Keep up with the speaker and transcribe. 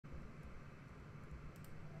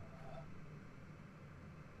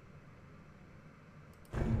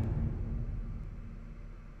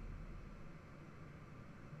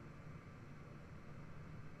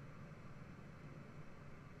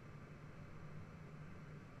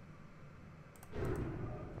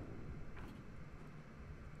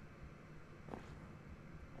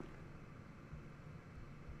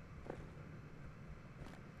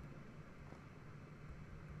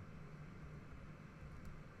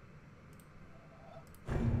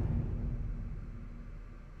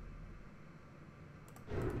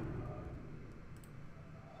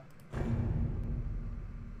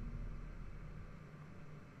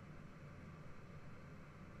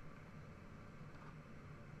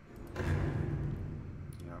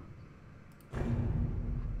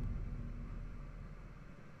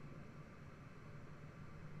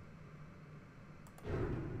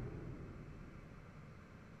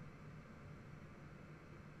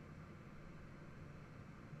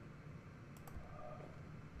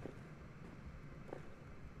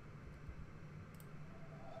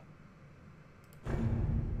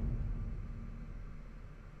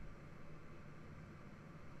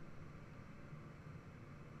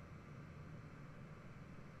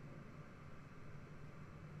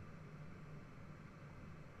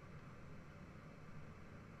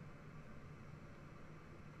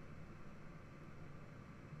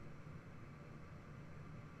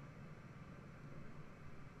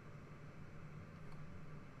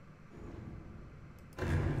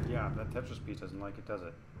Yeah, that Tetris piece doesn't like it, does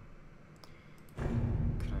it?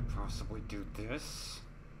 Could I possibly do this?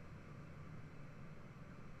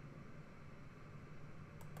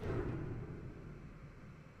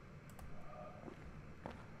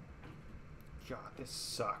 God, this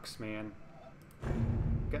sucks, man.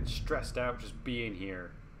 I'm getting stressed out just being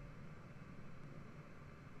here.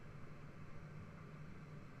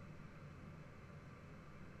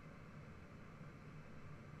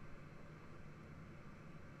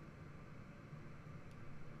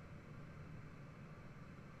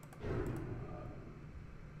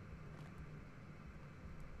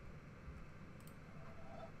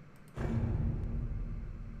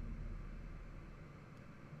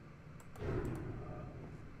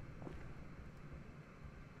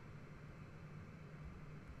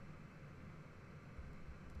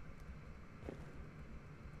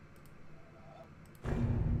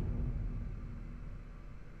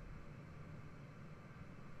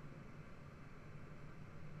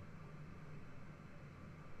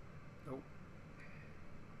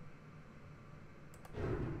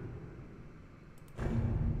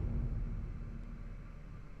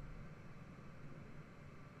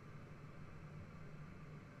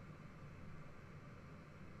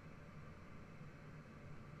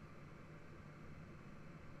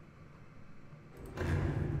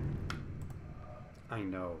 I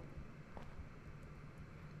know.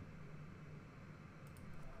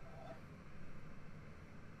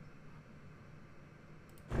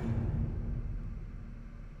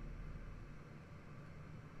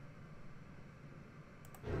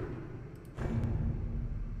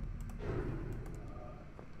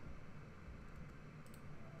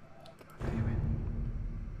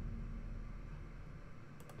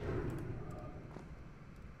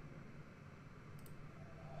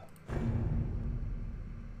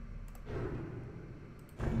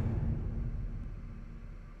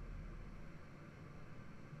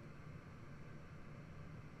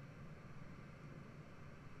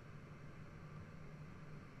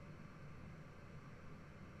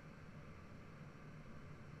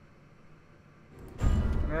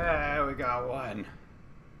 We got one.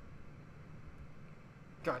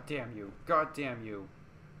 God damn you. God damn you.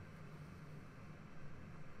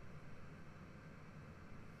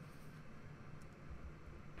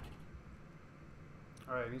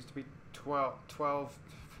 Alright, it needs to be 12. 4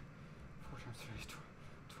 times 3 is 12.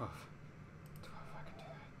 12, I can do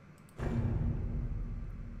that.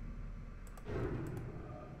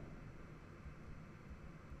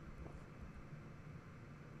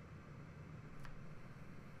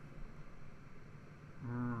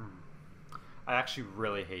 I actually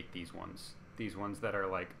really hate these ones. These ones that are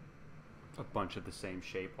like a bunch of the same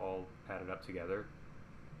shape all added up together.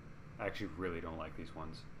 I actually really don't like these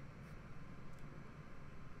ones.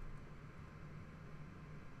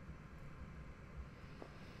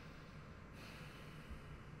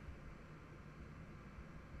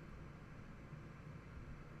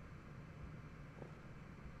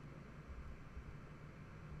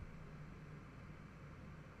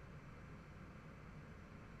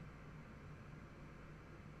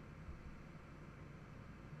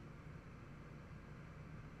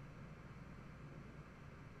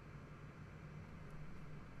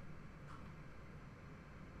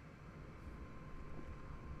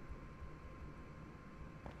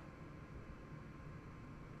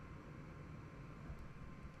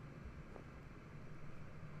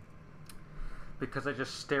 Because I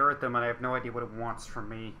just stare at them and I have no idea what it wants from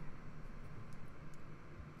me.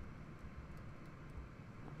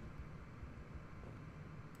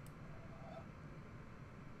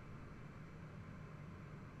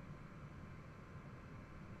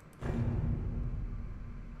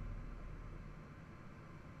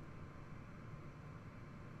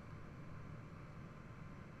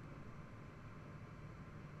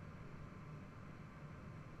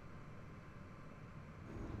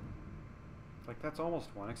 Like, that's almost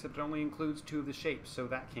one, except it only includes 2 of the shapes, so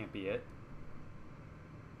that can't be it.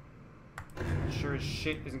 Sure as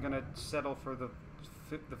shit isn't gonna settle for the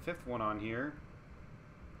 5th one on here.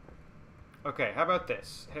 Okay, how about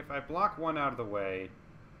this? If I block 1 out of the way,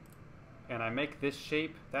 and I make this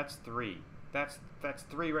shape, that's 3. That's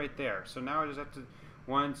 3 right there. So now I just have to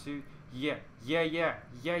 1, 2, yeah.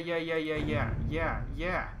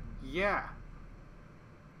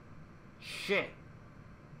 Shit.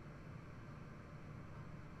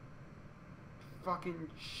 Fucking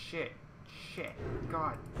shit.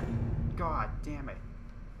 God damn it.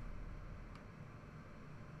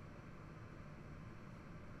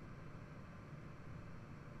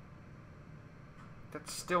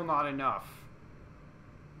 That's still not enough.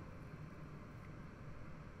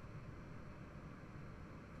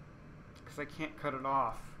 Because I can't cut it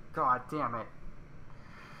off. God damn it.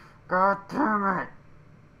 God damn it.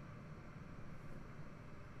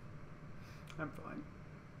 I'm fine.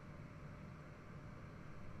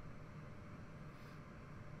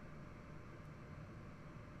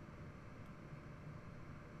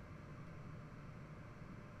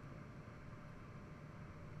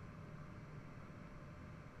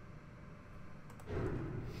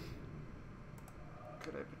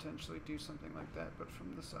 Could I potentially do something like that, but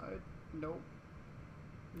from the side? Nope.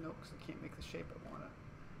 Nope, because I can't make the shape I want it.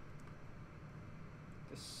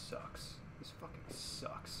 This sucks. This fucking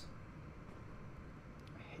sucks.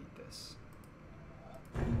 I hate this.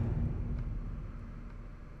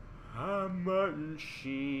 I'm Martin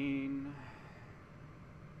Sheen.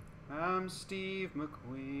 I'm Steve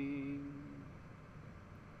McQueen.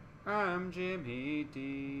 I'm Jimmy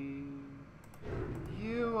Dean.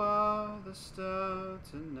 You are the star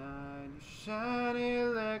tonight. You shine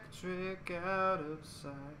electric out of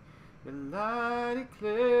sight. Your light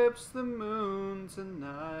eclipse the moon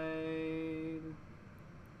tonight.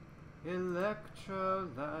 Electrolyte.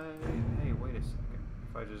 Hey, wait a second.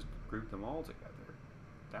 If I just group them all together,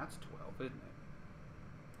 that's 12, isn't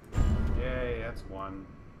it? Yay, that's 1.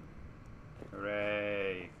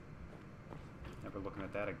 Hooray. Never looking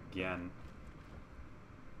at that again.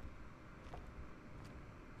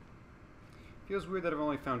 Feels weird that I've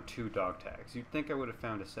only found 2 dog tags. You'd think I would have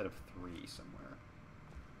found a set of 3 somewhere.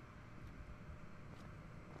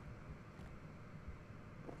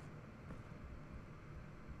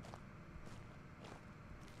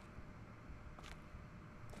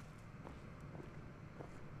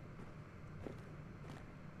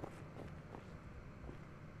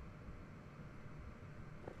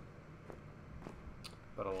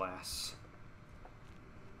 But alas,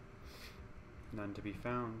 none to be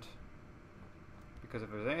found. Because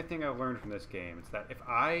if there's anything I've learned from this game, it's that if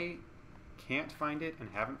I can't find it and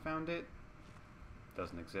haven't found it, it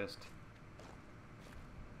doesn't exist.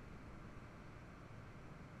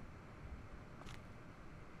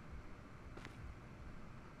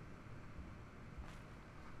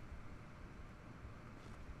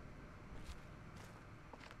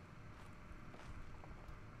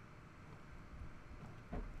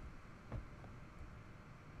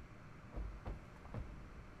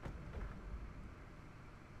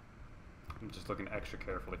 I'm just looking extra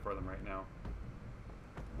carefully for them right now.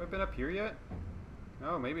 Have I been up here yet?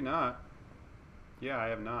 Oh, maybe not. Yeah, I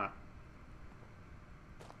have not.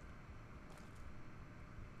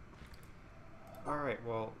 Alright,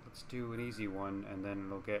 well, let's do an easy one, and then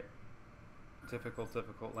it'll get difficult,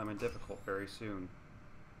 lemon difficult very soon.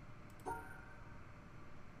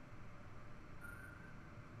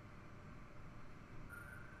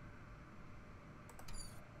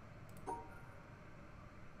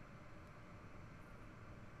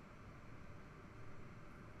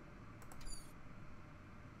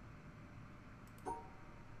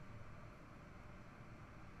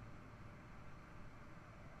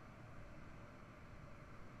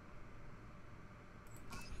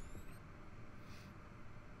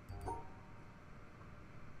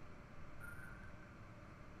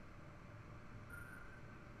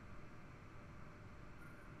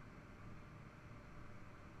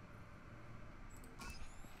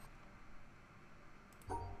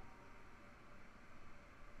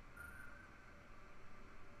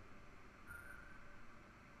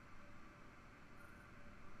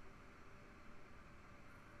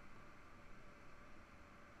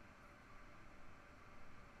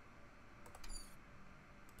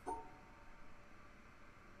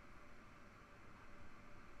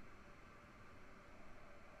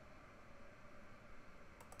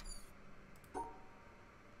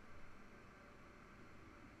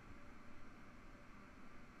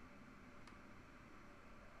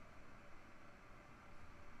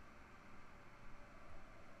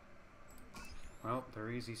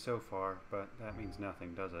 easy so far, but that means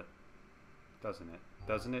nothing, does it? Doesn't it?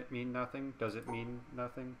 Doesn't it mean nothing? Does it mean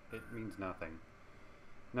nothing? It means nothing.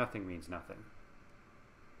 Nothing means nothing.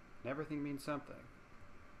 And everything means something.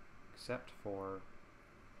 Except for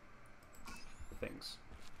things.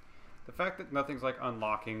 The fact that nothing's like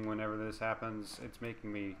unlocking whenever this happens, it's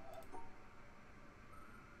making me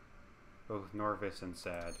both nervous and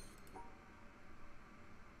sad.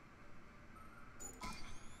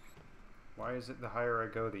 Why is it the higher I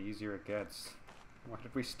go, the easier it gets? Why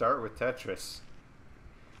did we start with Tetris?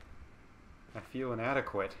 I feel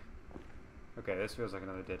inadequate. Okay, this feels like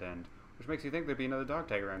another dead end. Which makes you think there'd be another dog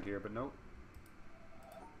tag around here, but nope.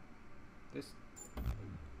 This...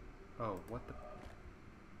 Oh, what the...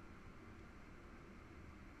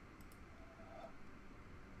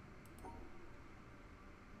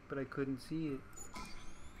 But I couldn't see it.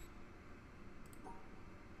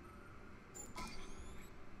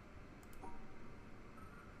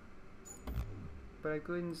 But I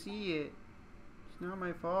couldn't see it. It's not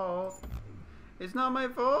my fault. It's not my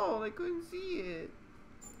fault. I couldn't see it.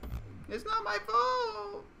 It's not my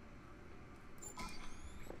fault.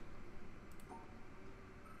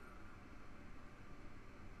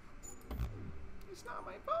 It's not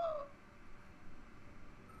my fault.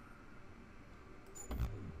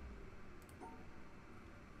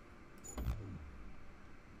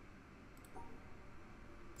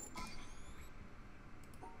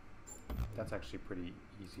 That's actually a pretty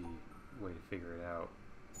easy way to figure it out.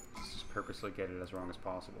 Just purposely get it as wrong as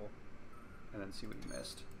possible, and then see what you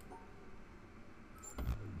missed.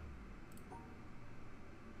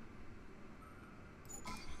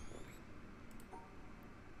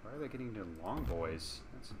 Why are they getting into long boys?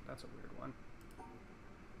 That's a weird one.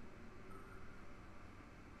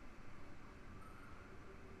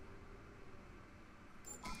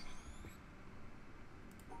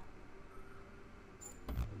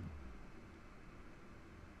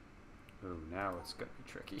 Oh, now it's gonna be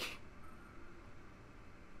tricky.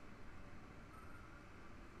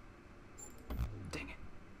 Dang it.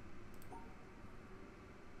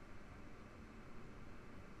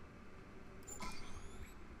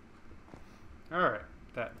 Alright,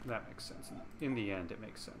 that makes sense. In the end, it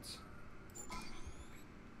makes sense.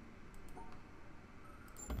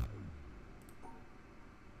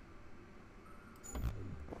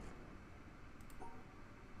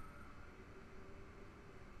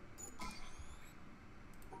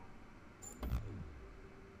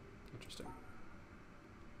 Interesting.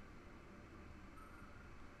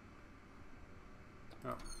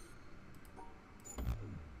 Oh.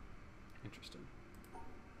 Interesting.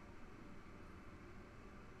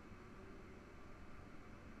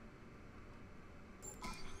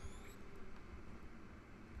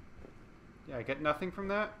 Yeah, I get nothing from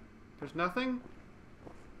that? There's nothing?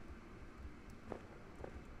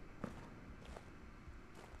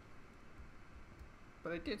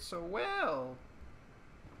 But I did so well!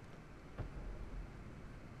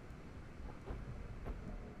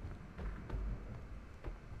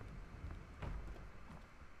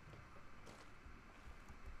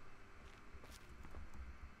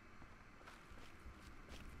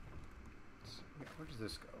 Where does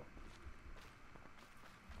this go?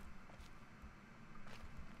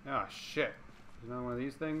 Ah, shit. There's another one of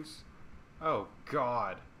these things? Oh,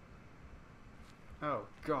 God. Oh,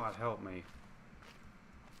 God, help me.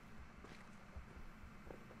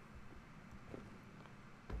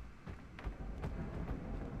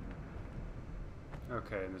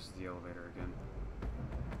 Okay, and this is the elevator again.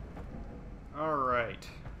 Alright.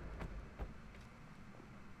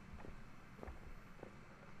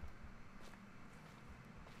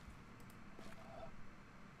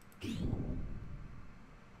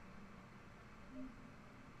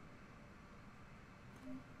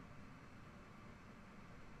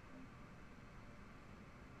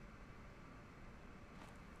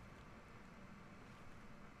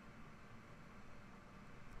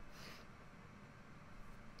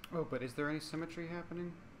 Oh, but is there any symmetry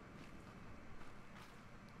happening?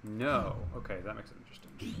 No. Okay, that makes it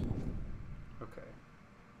interesting. Okay.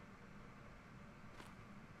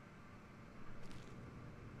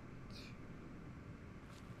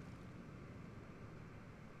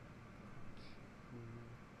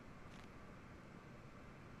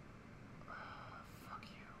 Fuck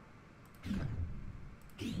you.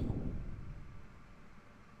 Okay.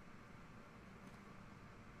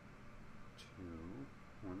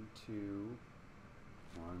 1, 2,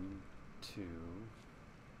 1, 2, 2.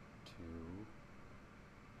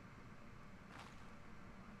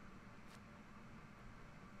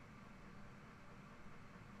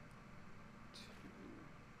 2.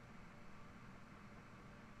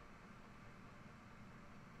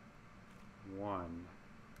 1,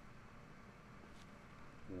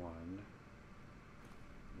 1,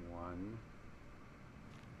 1.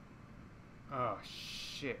 Oh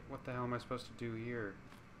shit, what the hell am I supposed to do here?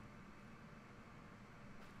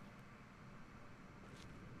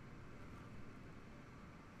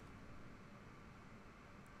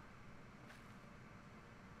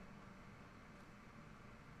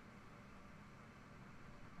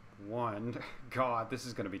 One. God, this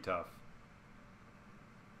is gonna be tough.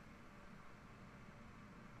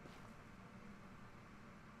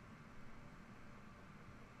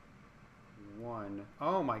 One.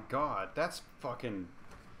 Oh my god, that's fucking...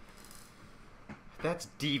 That's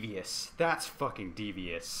devious. That's fucking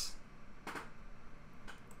devious.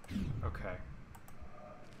 Okay.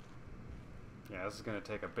 Yeah, this is gonna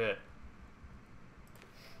take a bit.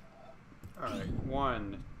 Alright,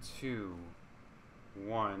 1, 2,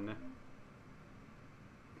 1,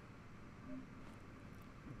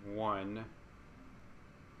 1,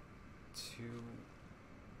 2.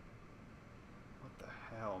 What the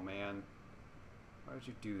hell, man? Why did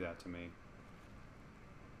you do that to me?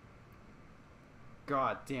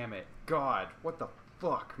 God damn it. God, what the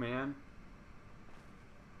fuck, man?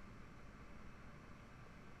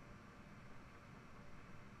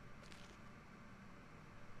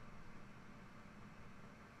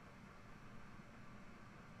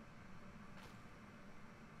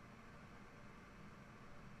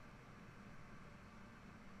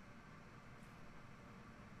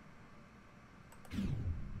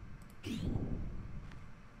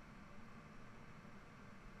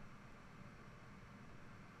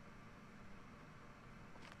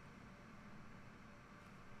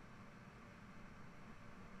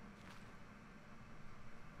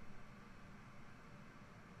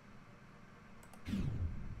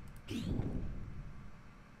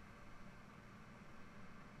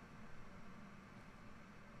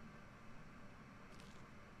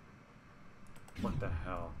 What the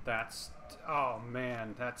hell? That's... Oh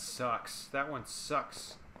man, that sucks. That one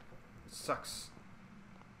sucks. Sucks.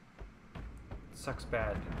 Sucks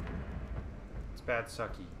bad. It's bad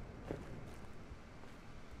sucky.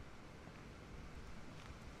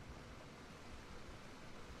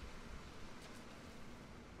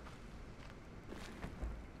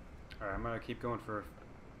 Alright, I'm gonna keep going for...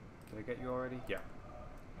 Did I get you already? Yeah.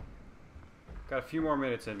 Got a few more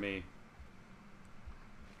minutes in me.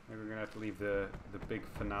 Maybe we're gonna have to leave the big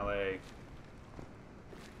finale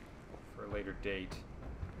for a later date.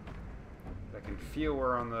 But I can feel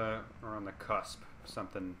we're on the cusp of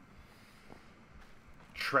something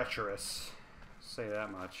treacherous. Say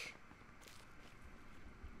that much.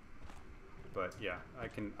 But yeah, I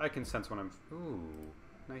can sense when I'm... Ooh,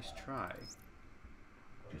 nice try.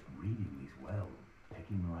 Just reading these well,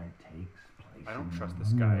 picking the right takes, placing... I don't trust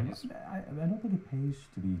this guy. I don't think it pays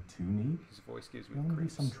to be too neat. His voice gives me There will be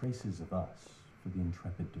creeps. some traces of us for the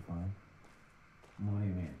intrepid to find. What do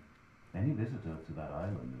you mean? Any visitor to that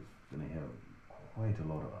island is going to hear quite a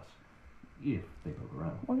lot of us, if they look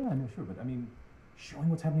around. Oh yeah, no, sure, but I mean, showing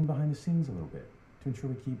what's happening behind the scenes a little bit to ensure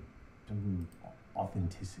we keep some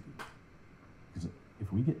authenticity. Because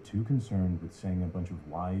if we get too concerned with saying a bunch of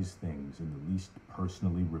wise things in the least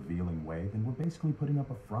personally revealing way, then we're basically putting up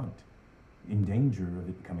a front, in danger of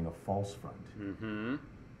it becoming a false front. Mm-hmm.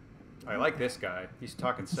 I like this guy. He's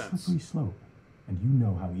talking It's a sense. slippery slope, and you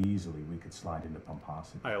know how easily we could slide into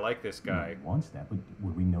pomposity. I like this guy. Nobody wants that, but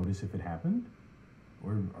would we notice if it happened?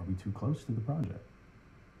 Or are we too close to the project?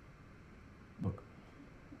 Look,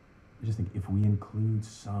 I just think if we include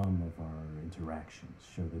some of our interactions,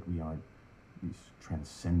 show that we aren't these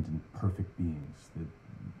transcendent, perfect beings, that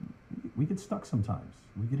we get stuck sometimes.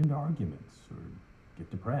 We get into arguments or get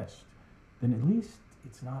depressed. Then at least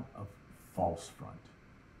it's not a false front.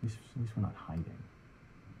 At least we're not hiding.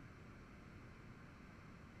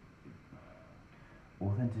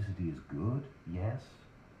 Authenticity is good, yes,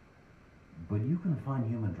 but you can find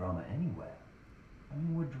human drama anywhere. I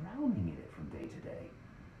mean, we're drowning in it from day to day.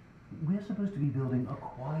 We're supposed to be building a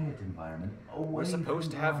quiet environment away We're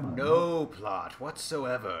supposed to from have drama, no plot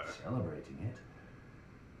whatsoever. not celebrating it.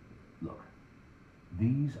 Look,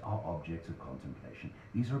 these are objects of contemplation.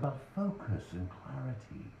 These are about focus and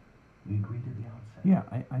clarity. We agreed at the outset.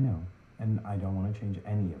 Yeah, I know. And I don't want to change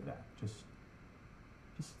any of that. Just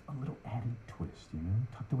a little added twist, you know?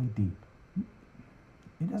 Tucked away deep.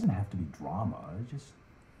 It doesn't have to be drama. It's just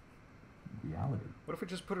reality. What if we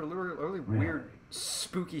just put a really weird,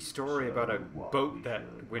 spooky story about a boat that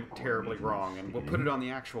went terribly wrong, and we'll put it on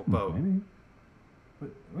the actual boat? Maybe.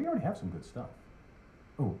 But we already have some good stuff.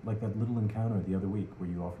 Oh, like that little encounter the other week where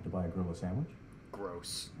you offered to buy a girl a sandwich?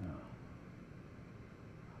 Gross.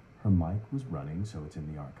 Her mic was running, so it's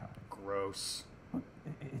in the archive. gross. Look,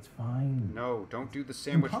 it's fine. No, don't do the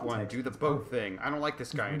sandwich one. context, Do the it's boat perfect. thing. I don't like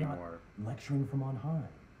this guy We're not anymore. lecturing from on high.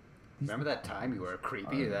 These Remember that time you were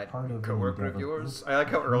creepy to are that part of an coworker of endeavor. yours? Look, I like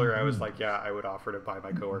how earlier I was mm, like, yeah, I would offer to buy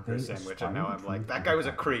my coworker a they sandwich, and now aspire I'm to like, truth that and guy was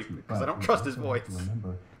a hypocrisy, creep because I but don't we trust his also have voice. to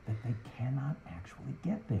remember that they cannot actually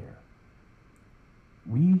get there.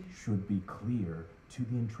 We should be clear to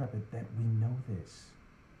the intrepid that we know this.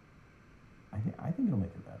 I think it'll make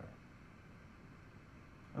it better.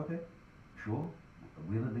 Okay, sure.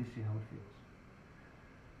 We'll at least see how it feels.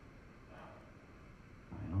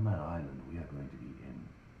 I mean, on that island, we are going to be in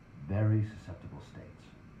very susceptible states.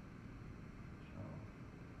 So,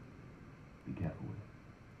 be careful with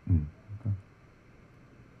it. Okay.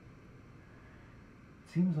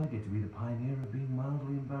 Seems like it to be the pioneer of being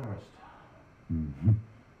mildly embarrassed. Mm-hmm.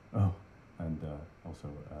 Oh, and also,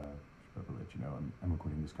 should probably let you know, I'm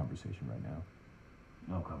recording this conversation right now.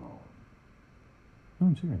 Oh, come on. No,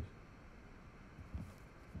 I'm serious.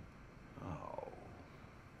 Oh.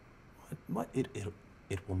 What? It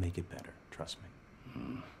will make it better. Trust me.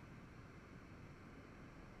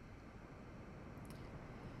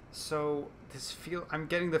 So I'm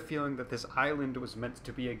getting the feeling that this island was meant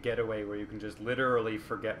to be a getaway where you can just literally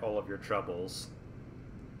forget all of your troubles.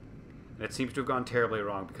 And it seems to have gone terribly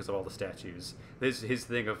wrong because of all the statues. There's his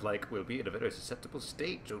thing of like, we'll be in a very susceptible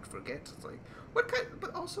state, don't forget. It's like,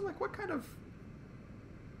 but also like, what kind of,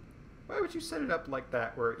 why would you set it up like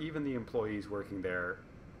that where even the employees working there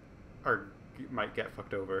might get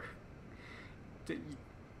fucked over?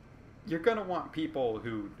 You're gonna want people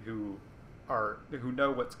who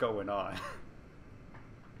know what's going on.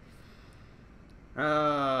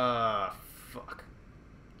 Fuck.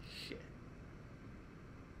 Shit.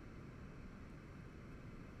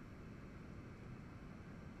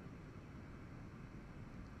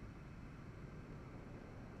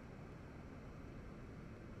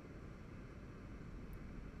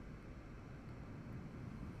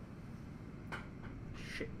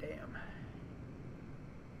 Shit, damn.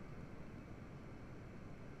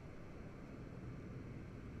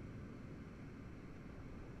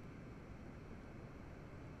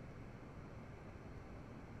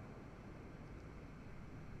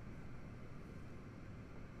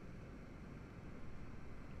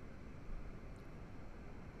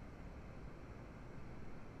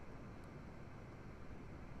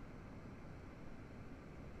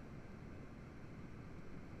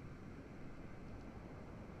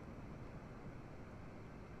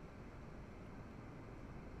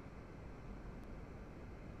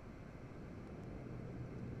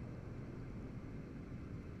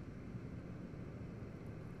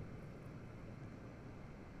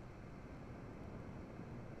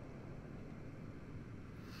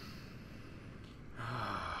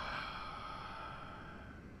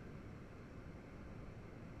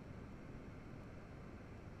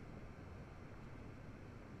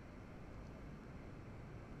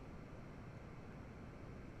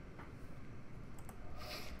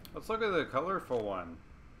 Let's look at the colorful one.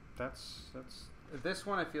 That's this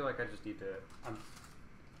one. I feel like I just need to. I'm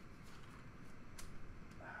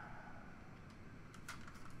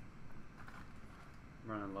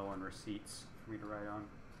running low on receipts for me to write on.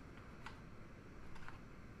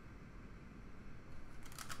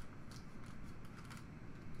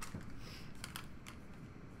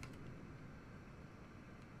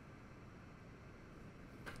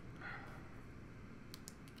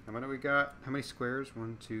 How many we got? How many squares?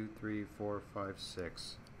 1, 2, 3, 4, 5,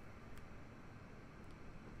 6.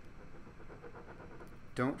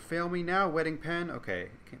 Don't fail me now, wedding pen. Okay,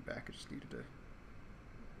 it came back. I just needed to.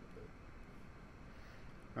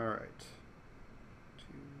 All right. 2,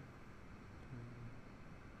 3,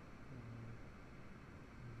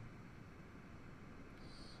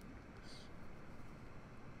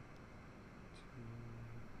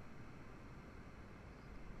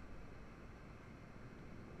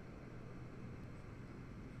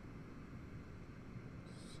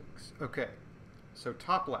 6. Okay, so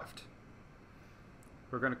top left.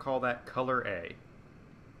 We're going to call that color A.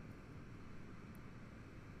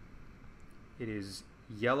 It is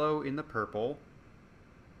yellow in the purple.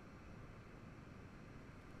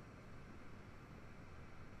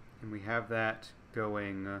 And we have that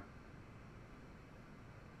going...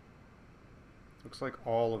 looks like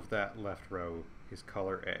all of that left row is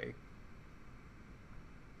color A.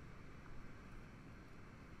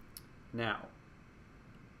 Now,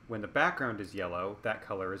 when the background is yellow, that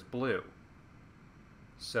color is blue.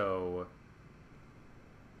 So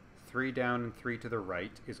 3 down and 3 to the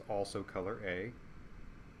right is also color A.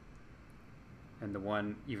 And the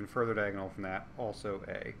one even further diagonal from that, also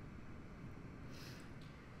A.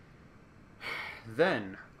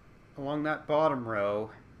 Then, along that bottom row,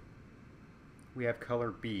 we have color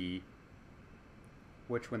B,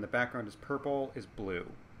 which when the background is purple is blue.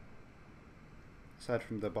 Aside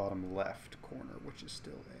from the bottom left corner, which is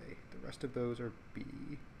still A. The rest of those are B.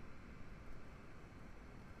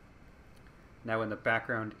 Now when the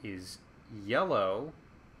background is yellow,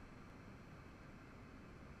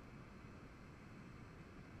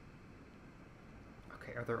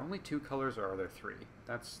 okay, are there only 2 colors or are there 3?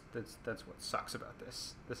 That's what sucks about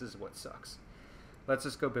this. This is what sucks. Let's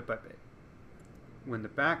just go bit by bit. When the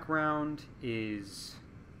background is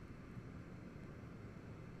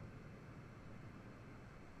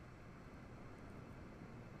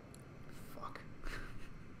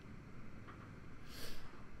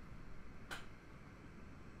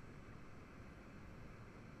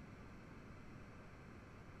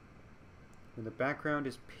when the background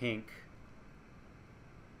is pink,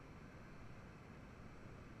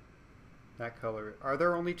 that color. Are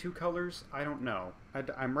there only 2 colors? I don't know.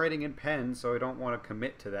 I'm writing in pen, so I don't want to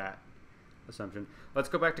commit to that assumption. Let's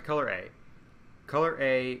go back to color A. Color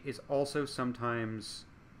A is also sometimes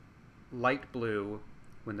light blue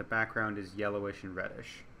when the background is yellowish and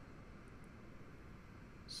reddish.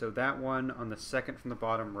 So that one on the second from the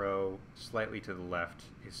bottom row, slightly to the left,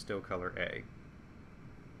 is still color A.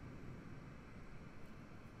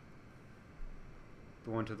 The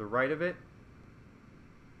one to the right of it,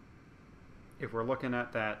 if we're looking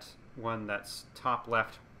at that one that's top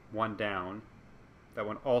left, one down, that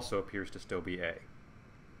one also appears to still be A.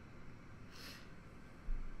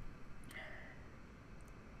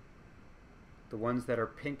 The ones that are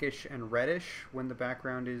pinkish and reddish when the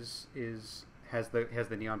background has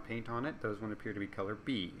the neon paint on it, those ones appear to be color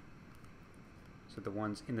B. So the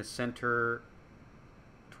ones in the center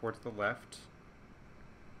towards the left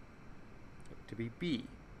look to be B.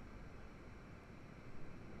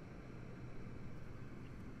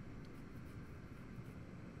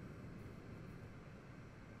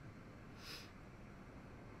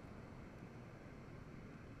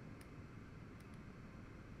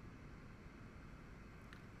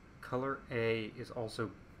 Color A is also...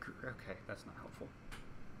 Okay, that's not helpful.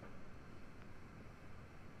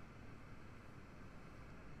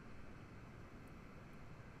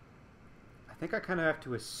 I think I kind of have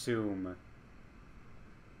to assume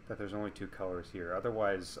that there's only 2 colors here.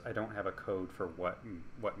 Otherwise, I don't have a code for what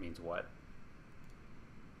means what.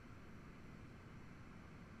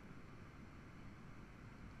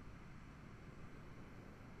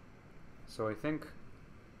 So I think...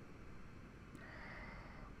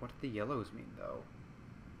 What do the yellows mean, though?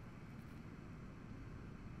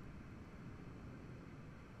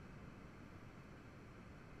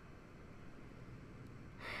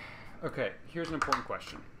 Okay, here's an important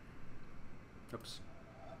question. Oops.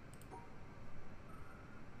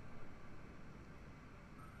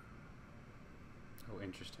 Oh,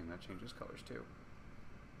 interesting. That changes colors, too.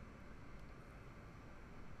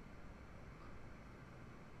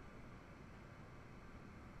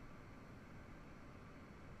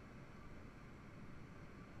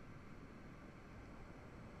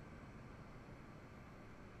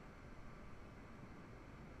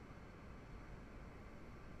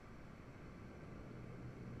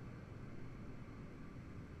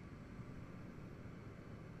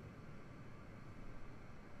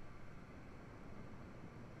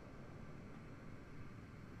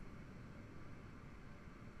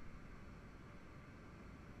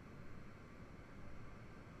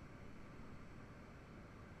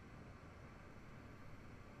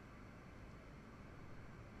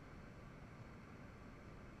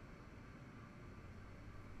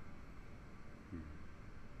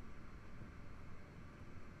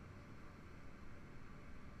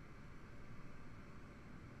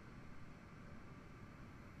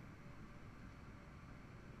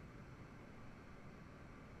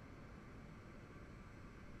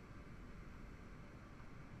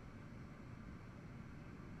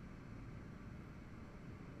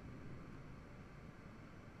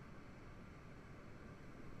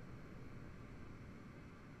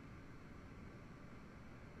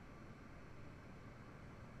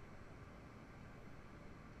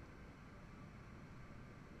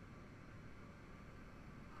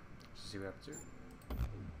 See what happens here.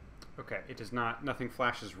 Okay, it does not, nothing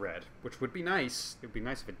flashes red, which would be nice. It would be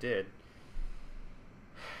nice if it did.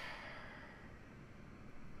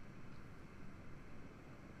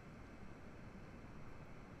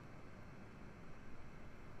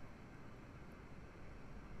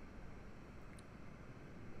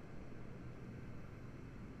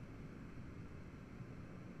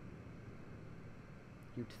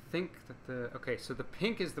 You'd think that the... Okay, so the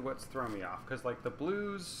pink is what's throwing me off, because, like, the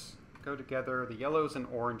blues... go together. The yellows and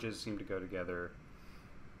oranges seem to go together.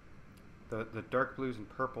 The dark blues and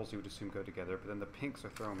purples you would assume go together, but then the pinks are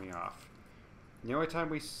throwing me off. The only time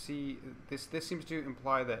we see this seems to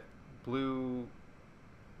imply that blue,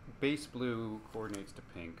 base blue coordinates to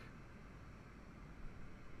pink.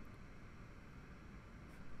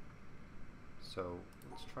 So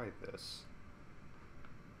let's try this.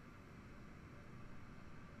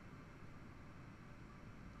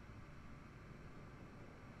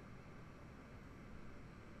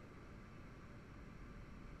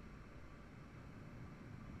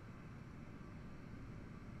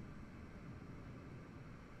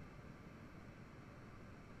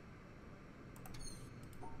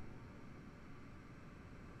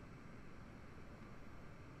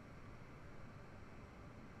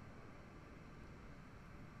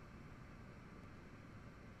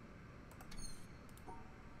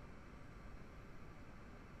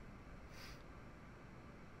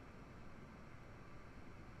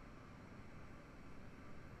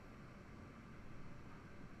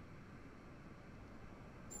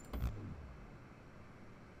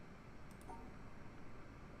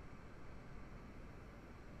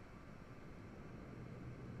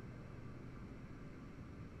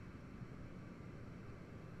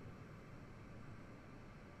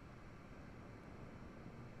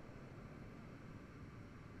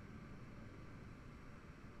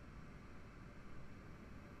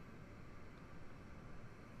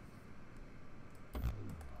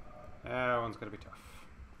 That one's going to be tough.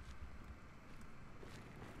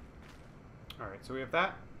 Alright, so we have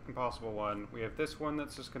that impossible one. We have this one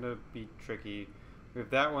that's just going to be tricky. We have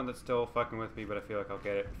that one that's still fucking with me, but I feel like I'll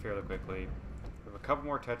get it fairly quickly. We have a couple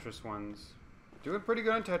more Tetris ones. Doing pretty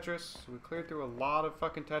good on Tetris. We cleared through a lot of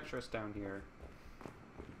fucking Tetris down here.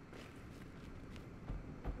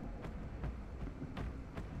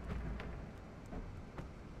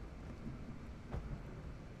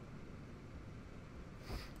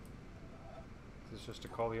 Just to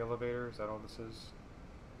call the elevator? Is that all this is?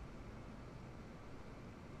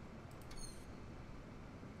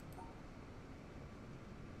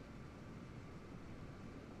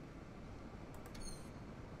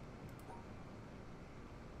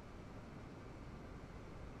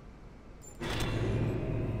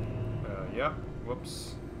 Yeah.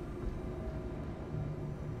 Whoops.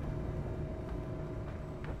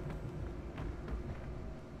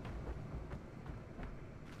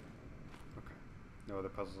 No other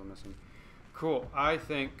puzzles I'm missing. Cool. I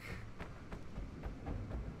think...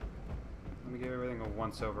 Let me give everything a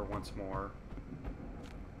once-over once more.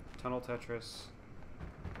 Tunnel Tetris.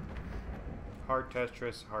 Hard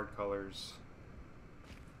Tetris, hard colors.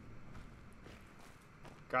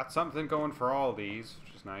 Got something going for all these,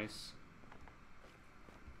 which is nice.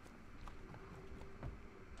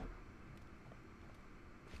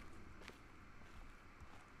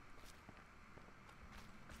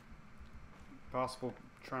 Possible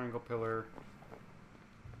triangle pillar.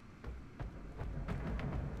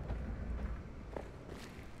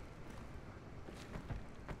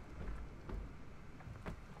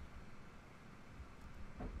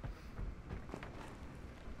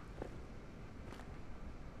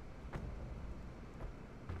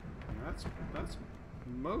 That's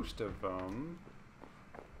most of them.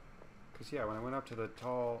 Because yeah, when I went up to the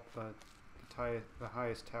the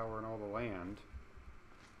highest tower in all the land,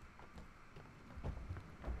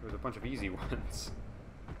 there was a bunch of easy ones.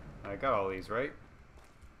 I got all these, right?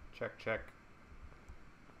 Check, check.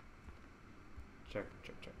 Check,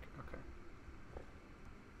 check, check. Okay.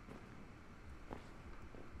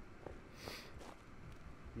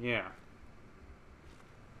 Yeah.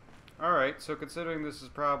 Alright, so considering this is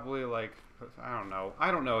probably like, I don't know. I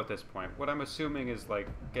don't know at this point. What I'm assuming is like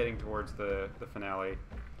getting towards the finale.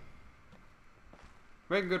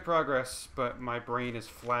 Making good progress, but my brain is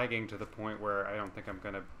flagging to the point where I don't think I'm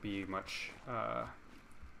going to be much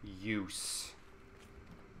use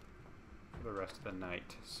for the rest of the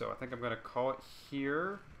night. So I think I'm going to call it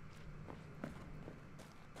here.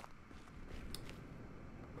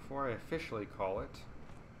 Before I officially call it,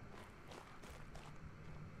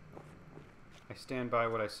 I stand by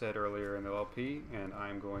what I said earlier in the LP, and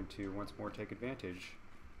I'm going to once more take advantage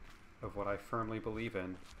of what I firmly believe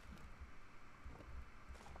in.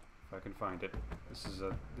 If I can find it.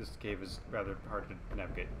 This cave is rather hard to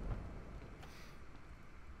navigate.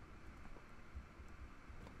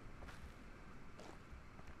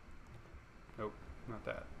 Nope, not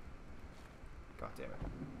that. God damn it.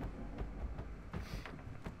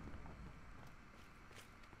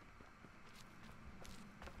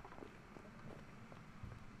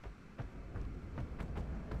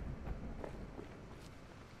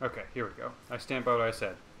 Okay, here we go. I stand by what I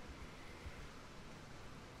said.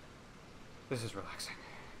 This is relaxing.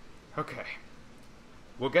 Okay.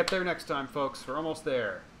 We'll get there next time, folks. We're almost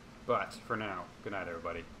there. But for now, good night,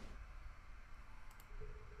 everybody.